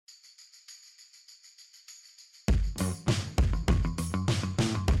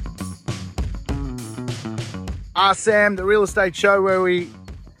Ask Sam, the real estate show where we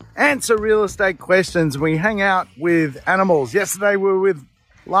answer real estate questions. We hang out with animals. Yesterday we were with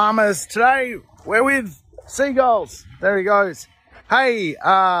llamas. Today we're with seagulls. There he goes. Hey,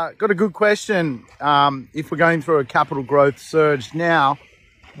 got a good question. If we're going through a capital growth surge now,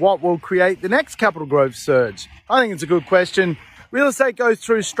 what will create the next capital growth surge? I think it's a good question. Real estate goes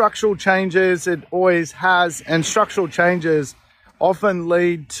through structural changes. It always has, and structural changes often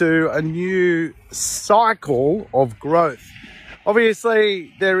lead to a new cycle of growth.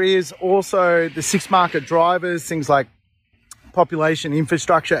 Obviously, there is also the 6 market drivers, things like population,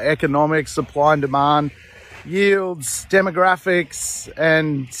 infrastructure, economics, supply and demand, yields, demographics,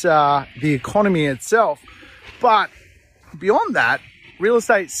 and the economy itself. But beyond that, real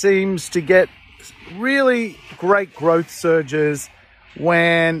estate seems to get really great growth surges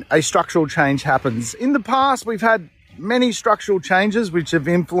when a structural change happens. In the past, we've had many structural changes which have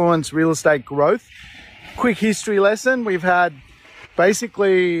influenced real estate growth. Quick history lesson, we've had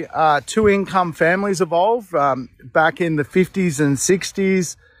basically 2-income families evolve. Back in the 50s and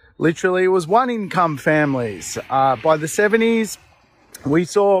 60s, literally it was 1-income families. By the 70s, we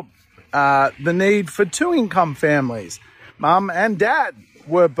saw the need for 2-income families. Mum and dad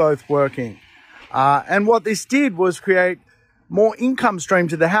were both working. And what this did was create more income stream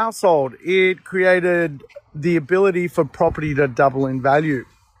to the household. It created the ability for property to double in value.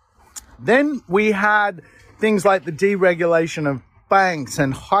 Then we had things like the deregulation of banks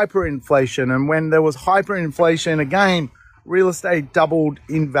and hyperinflation. And when there was hyperinflation, again, real estate doubled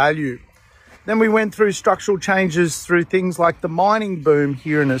in value. Then we went through structural changes through things like the mining boom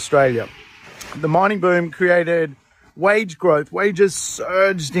here in Australia. The mining boom created wage growth. Wages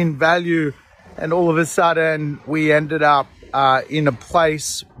surged in value. And all of a sudden, we ended up in a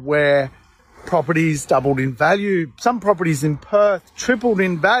place where properties doubled in value. Some properties in Perth tripled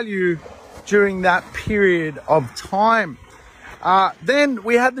in value during that period of time. Then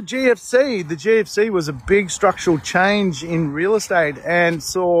we had the GFC. The GFC was a big structural change in real estate and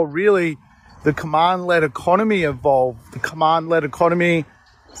saw really the command-led economy evolve. The command-led economy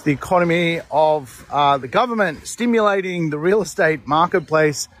is the economy of the government stimulating the real estate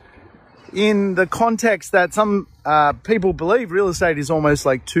marketplace in the context that some people believe real estate is almost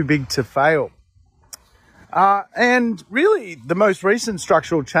like too big to fail. And really the most recent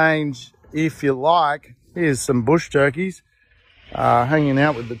structural change, if you like, here's some bush turkeys hanging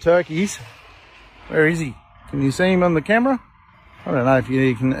out with the turkeys. Where is he? Can you see him on the camera? I don't know if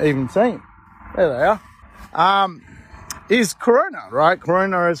you can even see him. There they are. Is Corona, right?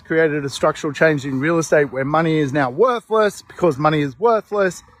 Corona has created a structural change in real estate where money is now worthless because money is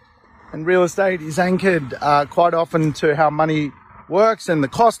worthless. And real estate is anchored quite often to how money works and the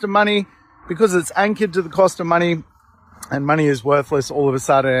cost of money. Because it's anchored to the cost of money and money is worthless, all of a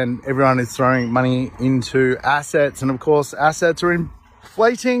sudden everyone is throwing money into assets. And of course, assets are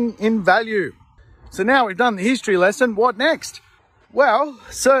inflating in value. So now we've done the history lesson. What next? Well,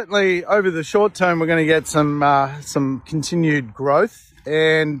 certainly over the short term, we're going to get some continued growth.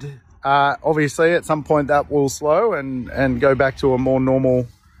 And obviously at some point that will slow and go back to a more normal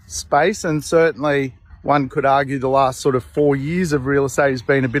space. And certainly one could argue the last sort of 4 years of real estate has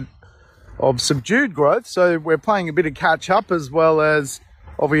been a bit of subdued growth. So we're playing a bit of catch up as well as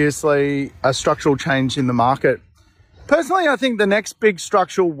obviously a structural change in the market. Personally, I think the next big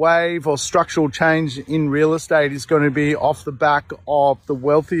structural wave or structural change in real estate is going to be off the back of the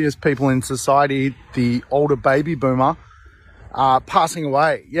wealthiest people in society, the older baby boomer, passing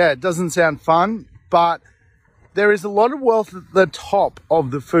away. Yeah, it doesn't sound fun, but there is a lot of wealth at the top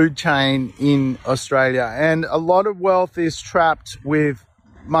of the food chain in Australia, and a lot of wealth is trapped with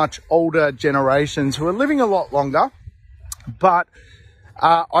much older generations who are living a lot longer. But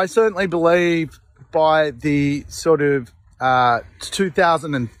I certainly believe by the sort of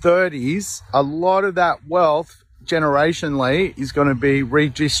 2030s, a lot of that wealth generationally is going to be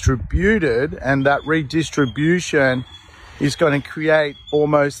redistributed, and that redistribution is going to create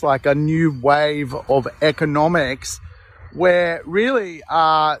almost like a new wave of economics where really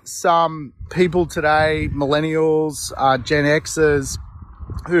some people today, millennials, Gen Xers,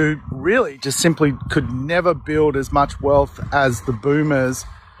 who really just simply could never build as much wealth as the boomers,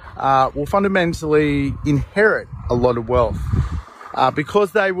 will fundamentally inherit a lot of wealth.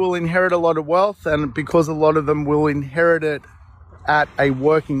 Because they will inherit a lot of wealth, and because a lot of them will inherit it at a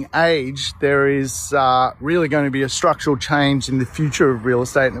working age, there is really going to be a structural change in the future of real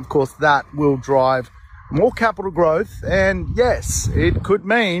estate. And of course, that will drive more capital growth. And yes, it could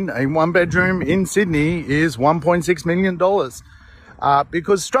mean a 1-bedroom in Sydney is $1.6 million.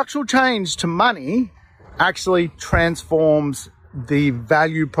 Because structural change to money actually transforms the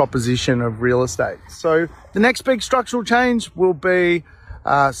value proposition of real estate. So the next big structural change will be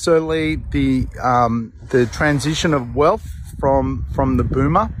certainly the transition of wealth from the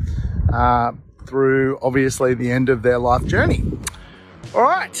boomer through obviously the end of their life journey. All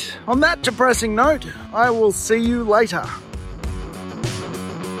right, on that depressing note, I will see you later.